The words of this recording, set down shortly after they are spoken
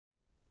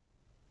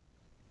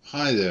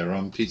Hi there,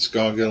 I'm Pete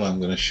Scargill. I'm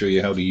going to show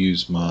you how to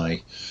use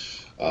my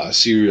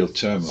serial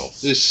terminal.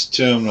 This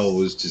terminal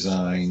was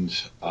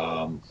designed,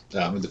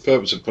 the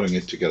purpose of putting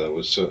it together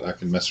was so I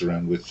can mess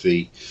around with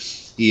the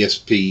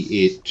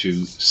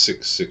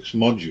ESP8266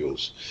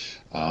 modules.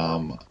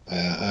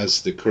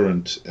 As the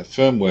current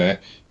firmware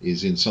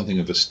is in something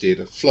of a state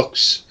of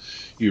flux,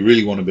 you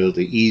really want to be able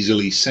to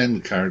easily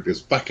send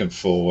characters back and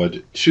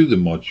forward to the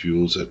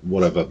modules at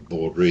whatever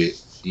baud rate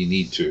you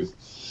need to.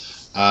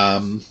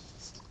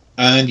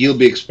 And you'll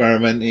be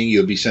experimenting,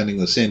 you'll be sending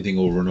the same thing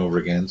over and over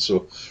again,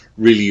 so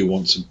really you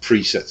want some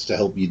presets to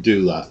help you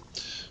do that.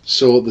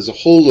 So there's a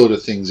whole load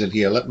of things in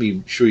here. Let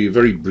me show you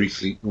very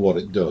briefly what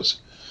it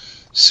does.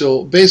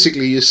 So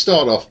basically you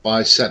start off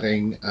by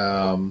setting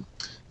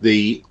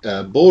the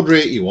baud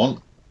rate you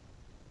want,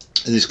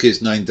 in this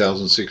case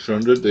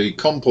 9600, the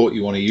COM port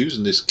you want to use,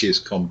 in this case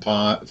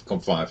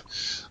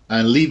COM5,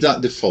 and leave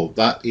that default.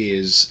 That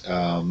is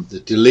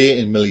the delay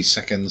in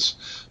milliseconds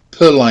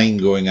per line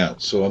going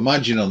out. So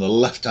imagine on the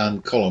left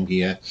hand column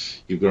here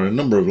you've got a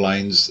number of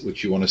lines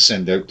which you want to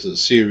send out to the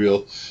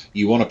serial.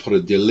 You want to put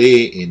a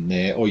delay in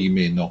there, or you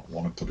may not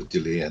want to put a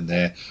delay in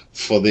there.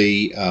 For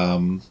the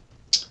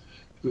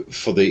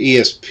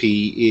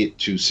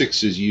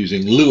ESP8266s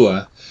using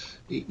Lua,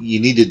 you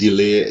need a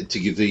delay to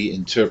give the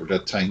interpreter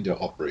time to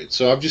operate.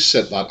 So I've just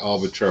set that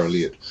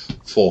arbitrarily at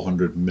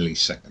 400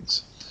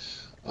 milliseconds.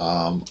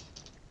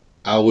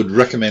 I would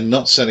recommend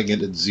not setting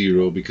it at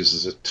 0 because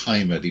there's a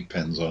timer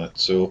depends on it.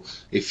 So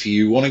if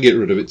you want to get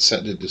rid of it,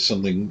 set it to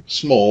something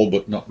small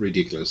but not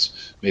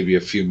ridiculous, maybe a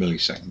few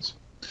milliseconds.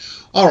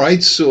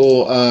 Alright,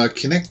 so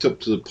connect up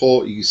to the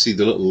port. You can see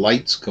the little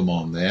lights come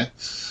on there.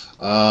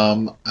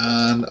 And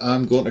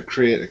I'm going to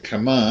create a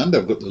command.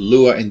 I've got the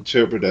Lua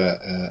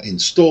interpreter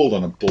installed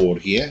on a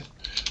board here.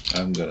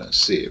 I'm going to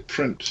say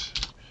print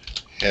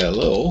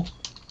hello.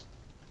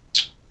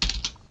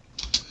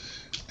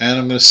 And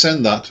I'm going to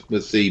send that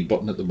with the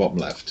button at the bottom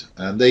left.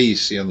 And there you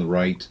see on the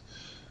right,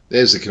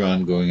 there's the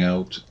command going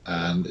out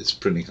and it's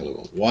printing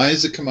hello. Why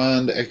is the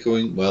command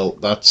echoing? Well,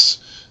 that's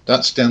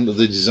down to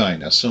the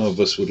designer. Some of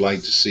us would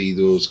like to see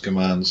those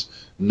commands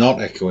not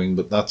echoing,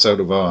 but that's out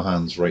of our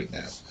hands right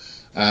now.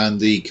 And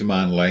the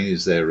command line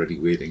is there ready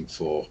waiting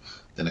for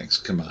the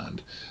next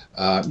command.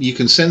 You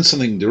can send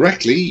something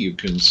directly. You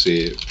can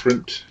say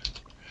print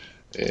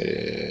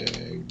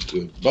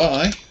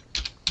goodbye.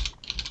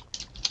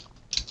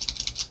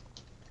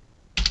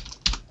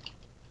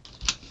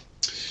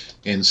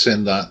 And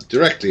send that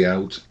directly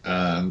out,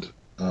 and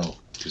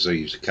because I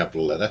used a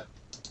capital letter,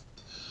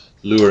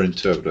 Lua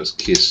interpreter is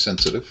case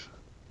sensitive.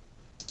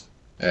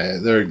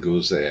 There it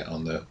goes there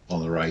on the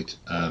right,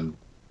 and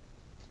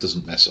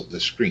doesn't mess up the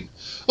screen.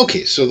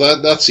 Okay, so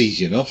that's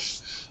easy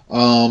enough.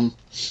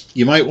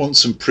 You might want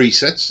some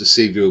presets to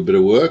save you a bit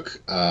of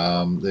work.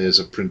 There's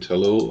a print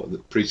hello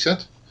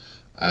preset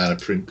and a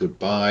print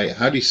goodbye.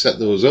 How do you set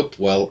those up?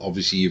 Well,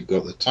 obviously you've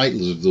got the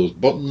titles of those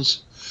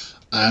buttons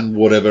and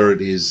whatever it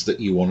is that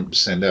you want it to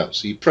send out.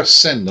 So you press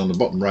send on the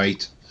bottom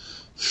right,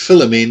 fill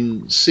them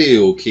in, say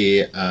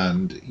OK,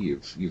 and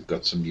you've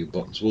got some new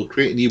buttons. We'll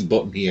create a new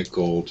button here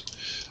called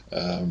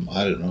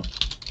I don't know,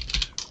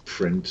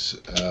 print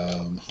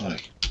hi,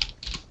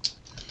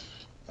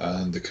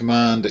 and the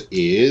command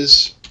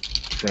is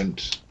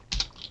print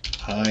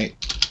hi.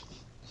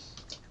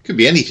 Could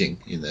be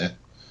anything in there,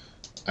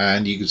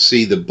 and you can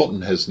see the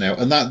button has now,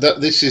 and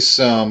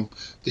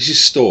this is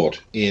stored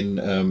in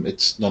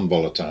it's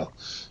non-volatile.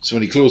 So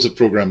when you close the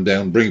program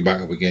down, bring it back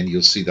up again,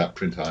 you'll see that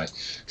print hi.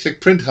 Click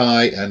print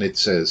hi and it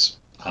says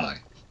hi.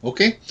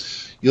 Okay.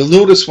 You'll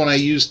notice when I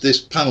use this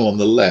panel on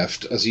the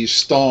left, as you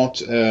start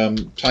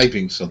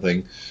typing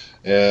something,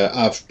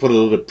 I've put a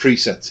lot of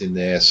presets in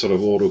there, sort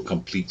of auto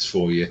completes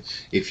for you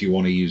if you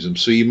want to use them.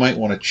 So you might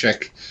want to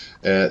check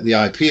the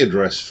IP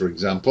address, for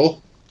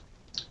example.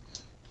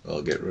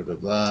 I'll get rid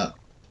of that.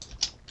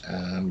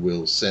 And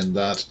we'll send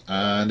that,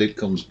 and it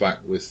comes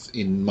back with,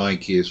 in my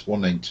case,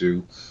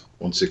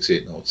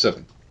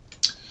 192.168.07.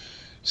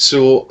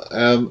 So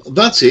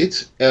that's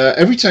it.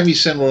 Every time you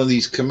send one of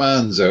these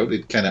commands out,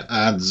 it kind of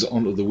adds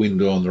onto the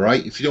window on the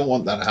right. If you don't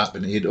want that to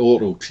happen, hit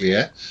auto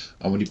clear,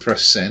 and when you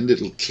press send,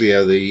 it'll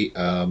clear the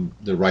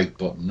right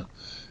button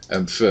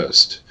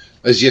first.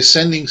 As you're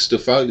sending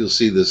stuff out, you'll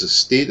see there's a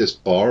status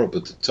bar up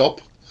at the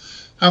top.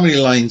 How many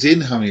lines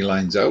in, how many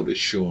lines out is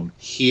shown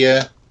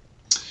here.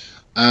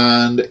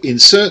 And in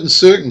certain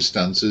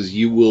circumstances,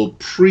 you will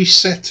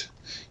preset.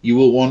 You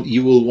will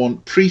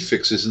want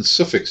prefixes and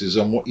suffixes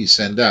on what you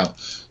send out.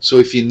 So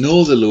if you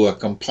know the Lua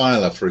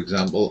compiler, for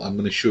example, I'm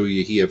going to show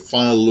you here: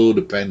 file load,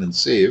 append and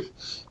save.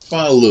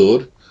 File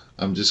load.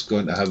 I'm just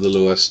going to have the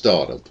Lua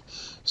startup.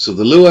 So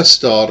the Lua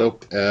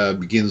startup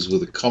begins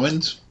with a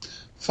comment.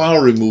 File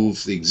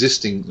remove the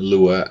existing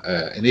Lua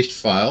init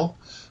file.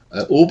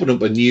 Open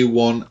up a new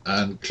one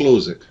and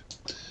close it.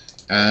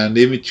 And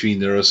in between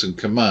there are some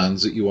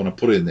commands that you want to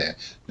put in there.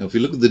 Now if you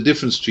look at the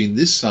difference between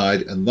this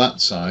side and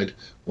that side,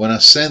 when I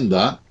send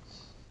that,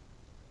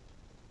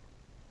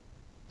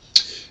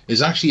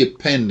 it's actually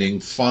appending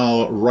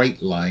file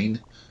write line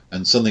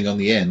and something on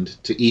the end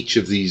to each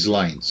of these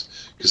lines,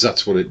 because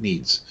that's what it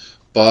needs.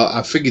 But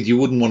I figured you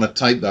wouldn't want to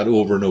type that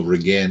over and over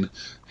again,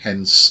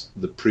 hence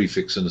the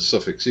prefix and the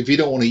suffix. If you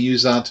don't want to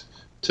use that,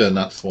 turn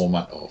that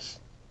format off.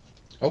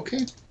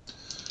 Okay,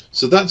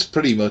 so that's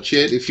pretty much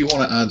it. If you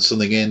want to add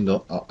something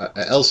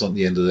else on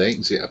the end of there, you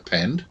can say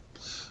append,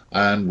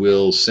 and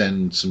we'll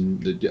send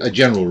a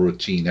general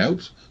routine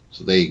out.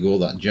 So there you go,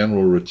 that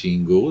general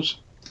routine goes.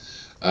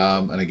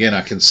 And again,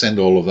 I can send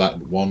all of that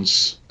at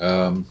once.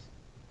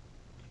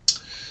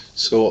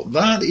 So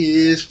that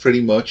is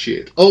pretty much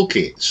it.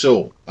 Okay,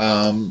 so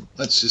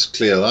let's just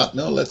clear that.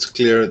 No, let's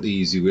clear it the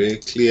easy way.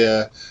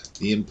 Clear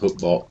the input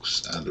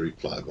box and the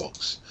reply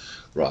box.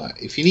 Right,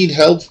 if you need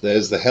help,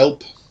 there's the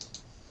help.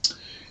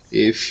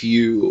 If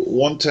you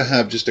want to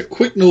have just a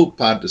quick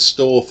notepad to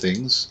store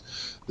things,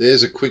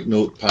 there's a quick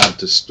notepad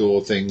to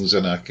store things,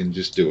 and I can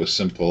just do a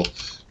simple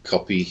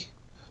copy,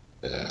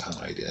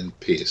 hide and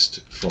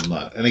paste from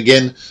that. And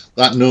again,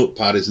 that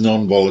notepad is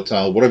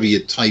non-volatile. Whatever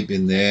you type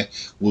in there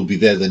will be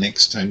there the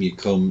next time you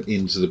come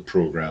into the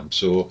program.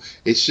 So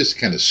it's just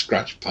kind of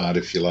scratch pad,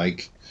 if you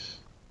like.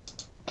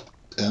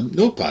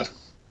 Notepad.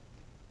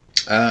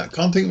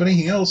 Can't think of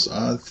anything else.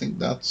 I think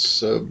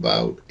that's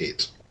about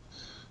it.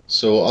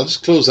 So I'll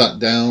just close that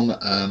down,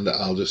 and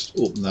I'll just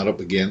open that up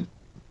again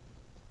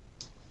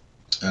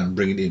and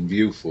bring it in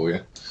view for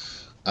you.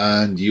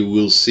 And you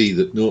will see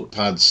that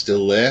notepad's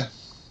still there.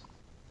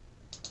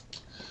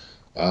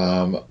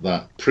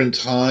 That print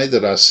high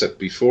that I set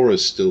before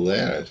is still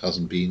there. It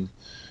hasn't been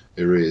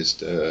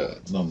erased,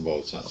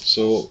 non-volatile.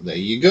 So there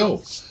you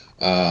go.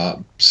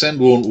 Send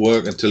won't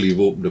work until you've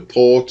opened a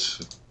port,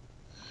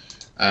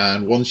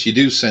 and once you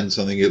do send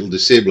something, it'll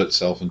disable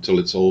itself until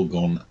it's all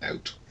gone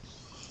out.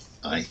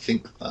 I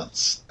think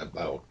that's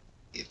about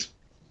it.